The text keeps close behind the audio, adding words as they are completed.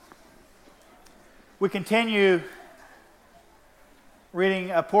We continue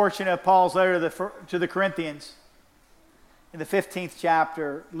reading a portion of Paul's letter to the Corinthians in the 15th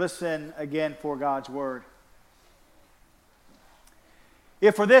chapter. Listen again for God's word.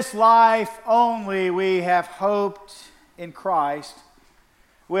 If for this life only we have hoped in Christ,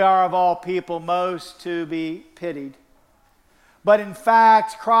 we are of all people most to be pitied. But in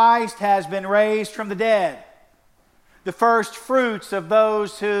fact, Christ has been raised from the dead, the first fruits of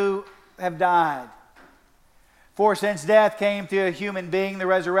those who have died. For since death came through a human being, the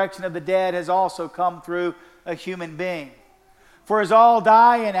resurrection of the dead has also come through a human being. For as all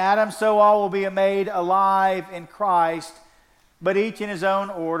die in Adam, so all will be made alive in Christ, but each in his own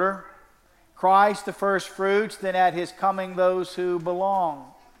order. Christ the first fruits, then at his coming those who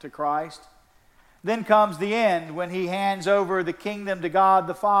belong to Christ. Then comes the end, when he hands over the kingdom to God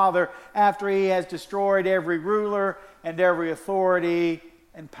the Father, after he has destroyed every ruler and every authority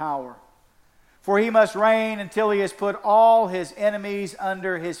and power. For he must reign until he has put all his enemies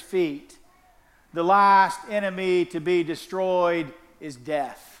under his feet. The last enemy to be destroyed is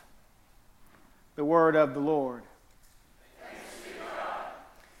death. The word of the Lord. Thanks be to God.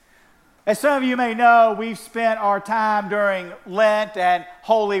 As some of you may know, we've spent our time during Lent and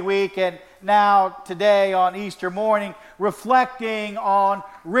Holy Week and now today on Easter morning reflecting on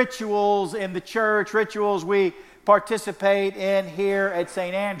rituals in the church, rituals we participate in here at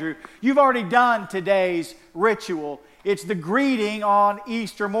St. Andrew. You've already done today's ritual. It's the greeting on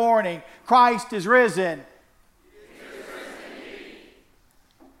Easter morning. Christ is risen. He is risen indeed.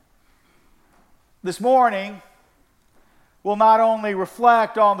 This morning, we'll not only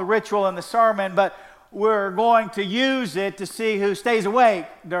reflect on the ritual and the sermon, but we're going to use it to see who stays awake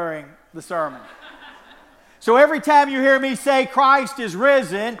during the sermon. So every time you hear me say Christ is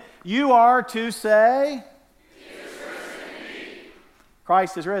risen, you are to say,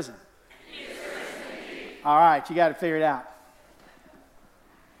 Christ is risen. He is risen indeed. All right, you got to figure it out.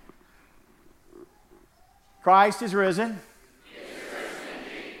 Christ is risen. He is risen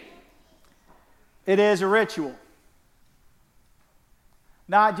indeed. It is a ritual.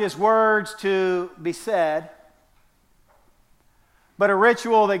 Not just words to be said, but a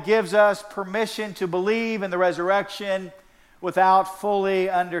ritual that gives us permission to believe in the resurrection without fully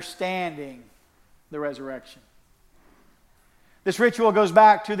understanding the resurrection. This ritual goes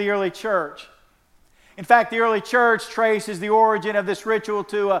back to the early church. In fact, the early church traces the origin of this ritual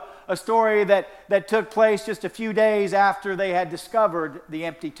to a story that took place just a few days after they had discovered the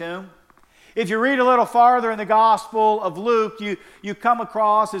empty tomb. If you read a little farther in the Gospel of Luke, you come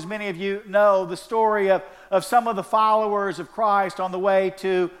across, as many of you know, the story of some of the followers of Christ on the way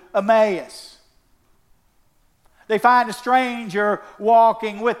to Emmaus. They find a stranger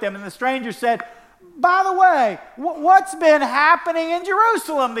walking with them, and the stranger said, "By the way, what's been happening in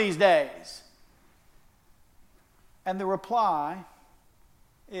Jerusalem these days?" And the reply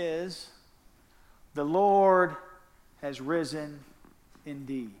is, "The Lord has risen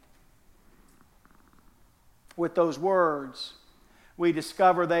indeed." With those words, we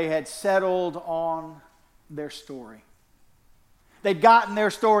discover they had settled on their story. They'd gotten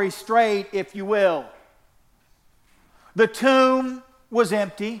their story straight, if you will. The tomb was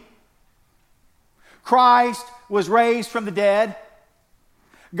empty. Christ was raised from the dead.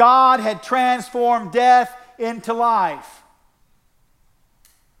 God had transformed death into life.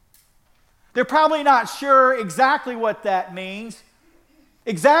 They're probably not sure exactly what that means,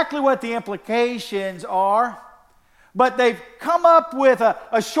 exactly what the implications are, but they've come up with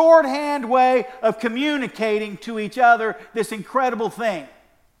a shorthand way of communicating to each other this incredible thing.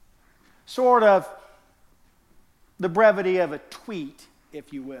 Sort of the brevity of a tweet,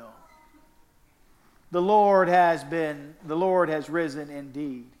 if you will. The Lord has risen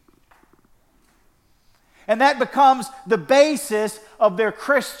indeed. And that becomes the basis of their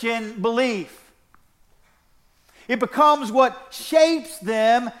Christian belief. It becomes what shapes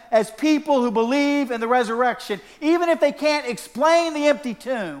them as people who believe in the resurrection. Even if they can't explain the empty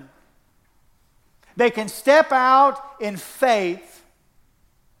tomb, they can step out in faith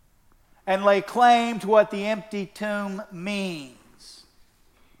and lay claim to what the empty tomb means.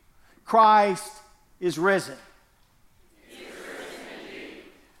 Christ is risen. He is risen indeed.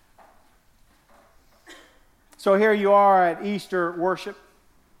 So here you are at Easter worship.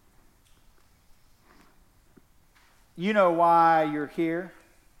 You know why you're here.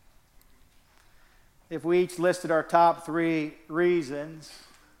 If we each listed our top 3 reasons,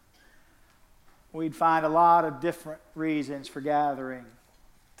 we'd find a lot of different reasons for gathering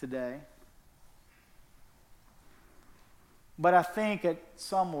today. But I think at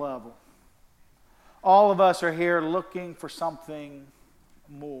some level, all of us are here looking for something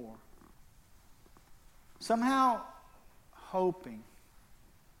more. somehow hoping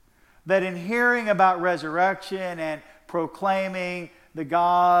that in hearing about resurrection and proclaiming the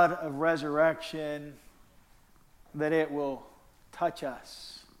God of resurrection, that it will touch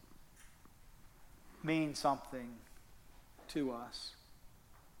us, mean something to us.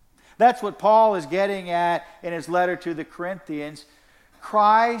 That's what Paul is getting at in his letter to the Corinthians.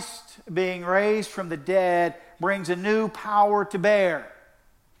 Christ, being raised from the dead, brings a new power to bear.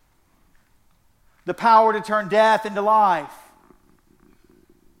 The power to turn death into life.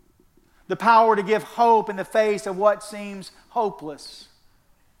 The power to give hope in the face of what seems hopeless.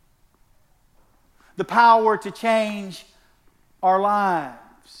 The power to change our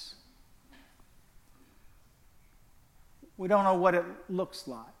lives. We don't know what it looks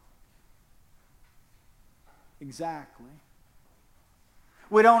like exactly.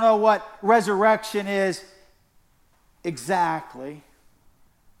 We don't know what resurrection is exactly.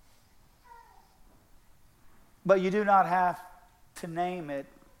 But you do not have to name it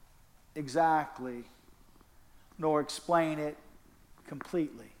exactly, nor explain it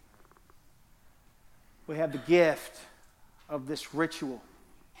completely. We have the gift of this ritual,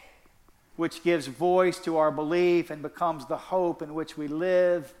 which gives voice to our belief and becomes the hope in which we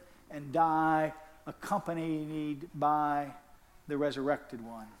live and die, accompanied by the resurrected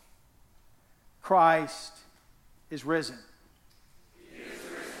one. Christ is risen. He is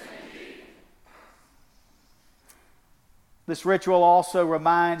risen indeed. This ritual also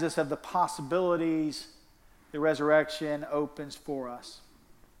reminds us of the possibilities the resurrection opens for us.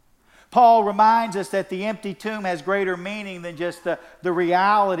 Paul reminds us that the empty tomb has greater meaning than just the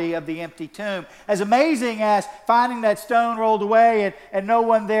reality of the empty tomb. As amazing as finding that stone rolled away and no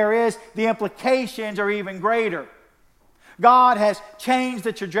one there is, the implications are even greater. God has changed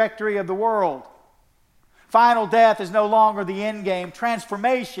the trajectory of the world. Final death is no longer the end game.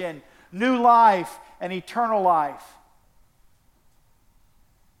 Transformation, new life, and eternal life,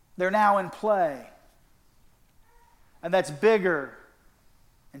 they're now in play. And that's bigger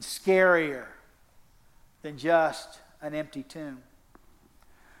and scarier than just an empty tomb.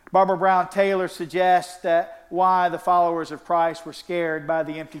 Barbara Brown Taylor suggests that why the followers of Christ were scared by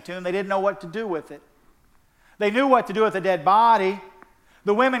the empty tomb. They didn't know what to do with it. They knew what to do with a dead body.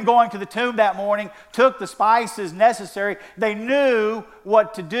 The women going to the tomb that morning took the spices necessary. They knew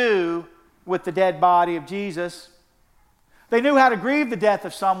what to do with the dead body of Jesus. They knew how to grieve the death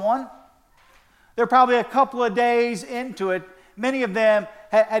of someone. They're probably a couple of days into it. Many of them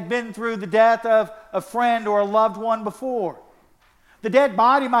had been through the death of a friend or a loved one before. The dead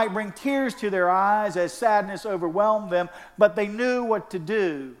body might bring tears to their eyes as sadness overwhelmed them, but they knew what to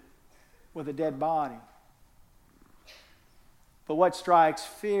do with a dead body. But what strikes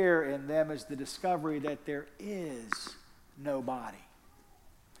fear in them is the discovery that there is no body.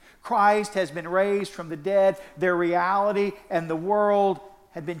 Christ has been raised from the dead. Their reality and the world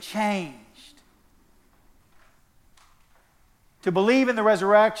had been changed. To believe in the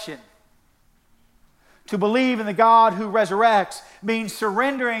resurrection, to believe in the God who resurrects, means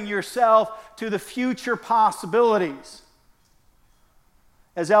surrendering yourself to the future possibilities.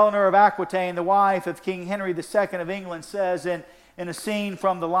 As Eleanor of Aquitaine, the wife of King Henry II of England, says in a scene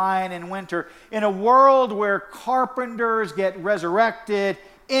from The Lion in Winter, in a world where carpenters get resurrected,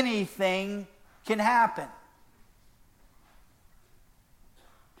 anything can happen.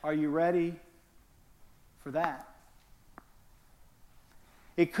 Are you ready for that?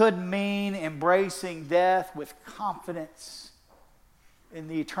 It could mean embracing death with confidence in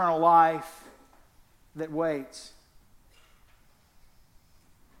the eternal life that waits.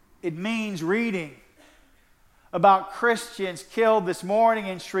 It means reading about Christians killed this morning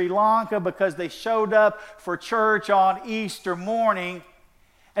in Sri Lanka because they showed up for church on Easter morning,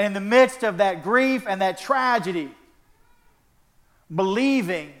 and in the midst of that grief and that tragedy,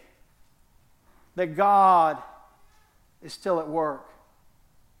 believing that God is still at work.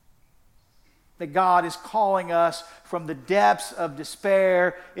 That God is calling us from the depths of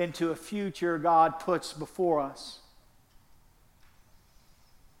despair into a future God puts before us.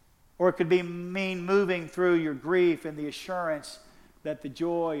 Or it could mean moving through your grief in the assurance that the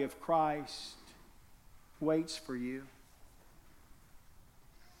joy of Christ waits for you.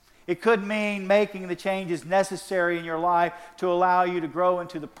 It could mean making the changes necessary in your life to allow you to grow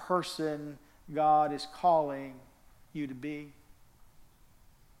into the person God is calling you to be.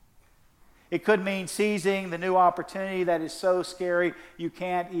 It could mean seizing the new opportunity that is so scary you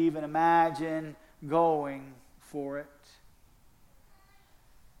can't even imagine going for it.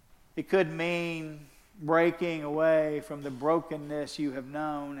 It could mean breaking away from the brokenness you have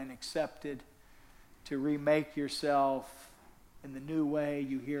known and accepted to remake yourself in the new way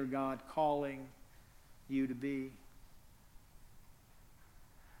you hear God calling you to be.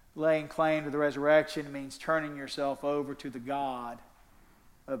 Laying claim to the resurrection means turning yourself over to the God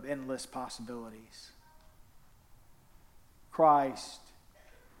of endless possibilities. Christ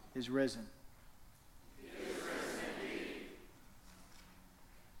is risen. He is risen indeed.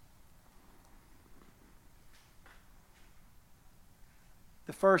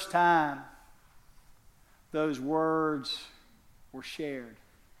 The first time those words were shared,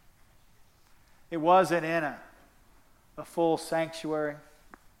 it wasn't in a full sanctuary.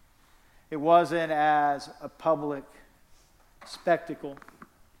 It wasn't as a public spectacle.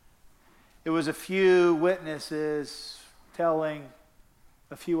 It was a few witnesses telling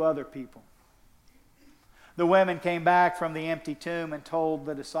a few other people. The women came back from the empty tomb and told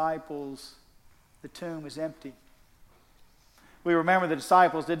the disciples the tomb is empty. We remember the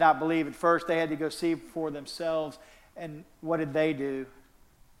disciples did not believe at first. They had to go see for themselves. And what did they do?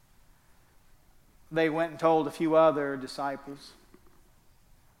 They went and told a few other disciples.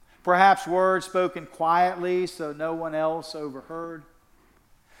 Perhaps words spoken quietly so no one else overheard.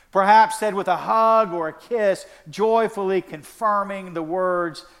 Perhaps said with a hug or a kiss, joyfully confirming the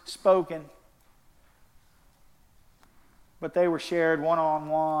words spoken. But they were shared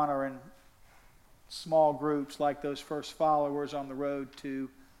one-on-one or in small groups like those first followers on the road to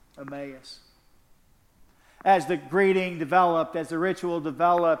Emmaus. As the greeting developed, as the ritual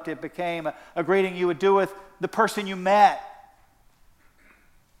developed, it became a greeting you would do with the person you met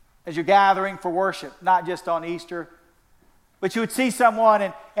as you're gathering for worship, not just on Easter. But you would see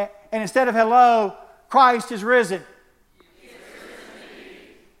someone and instead of hello, Christ is risen. He is risen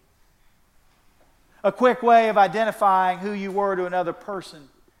indeed. A quick way of identifying who you were to another person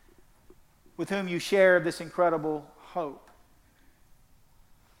with whom you shared this incredible hope.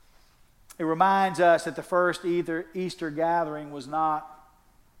 It reminds us that the first Easter gathering was not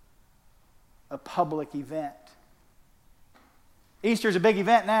a public event. Easter's a big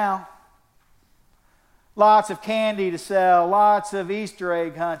event now. Lots of candy to sell, lots of Easter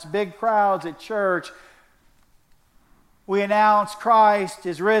egg hunts, big crowds at church. We announce Christ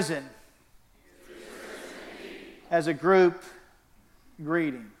is risen as a group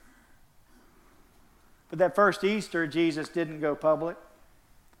greeting. But that first Easter, Jesus didn't go public.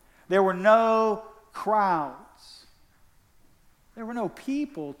 There were no crowds. There were no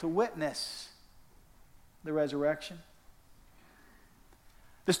people to witness the resurrection.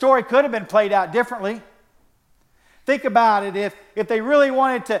 The story could have been played out differently. Think about it. If they really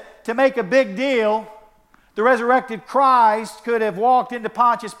wanted to make a big deal, the resurrected Christ could have walked into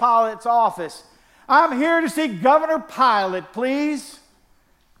Pontius Pilate's office. I'm here to see Governor Pilate, please.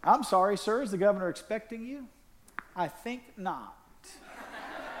 I'm sorry, sir, is the governor expecting you? I think not.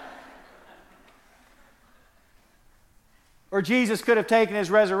 Or Jesus could have taken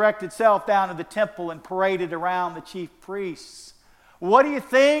his resurrected self down to the temple and paraded around the chief priests. What do you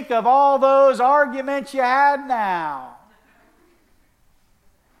think of all those arguments you had now?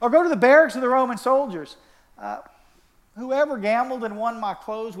 Or go to the barracks of the Roman soldiers. Whoever gambled and won my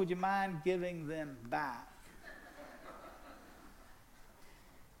clothes, would you mind giving them back?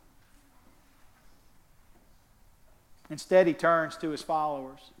 Instead, he turns to his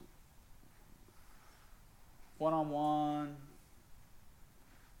followers. One-on-one.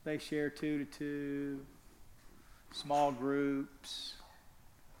 They share 2 to 2. Small groups.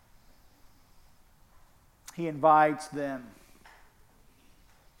 He invites them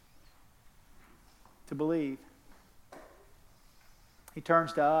to believe. He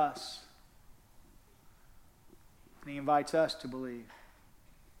turns to us and he invites us to believe.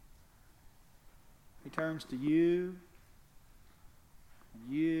 He turns to you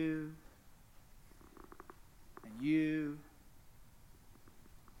and you and you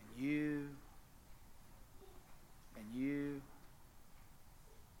and you and you.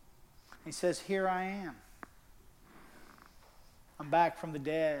 He says, here I am. I'm back from the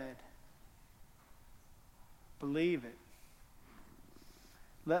dead. Believe it.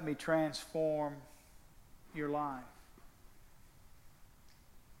 Let me transform your life.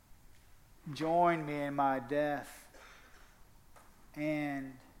 Join me in my death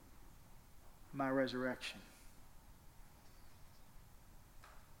and my resurrection.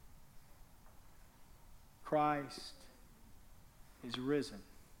 Christ is risen.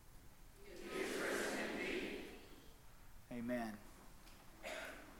 He is risen indeed. Amen.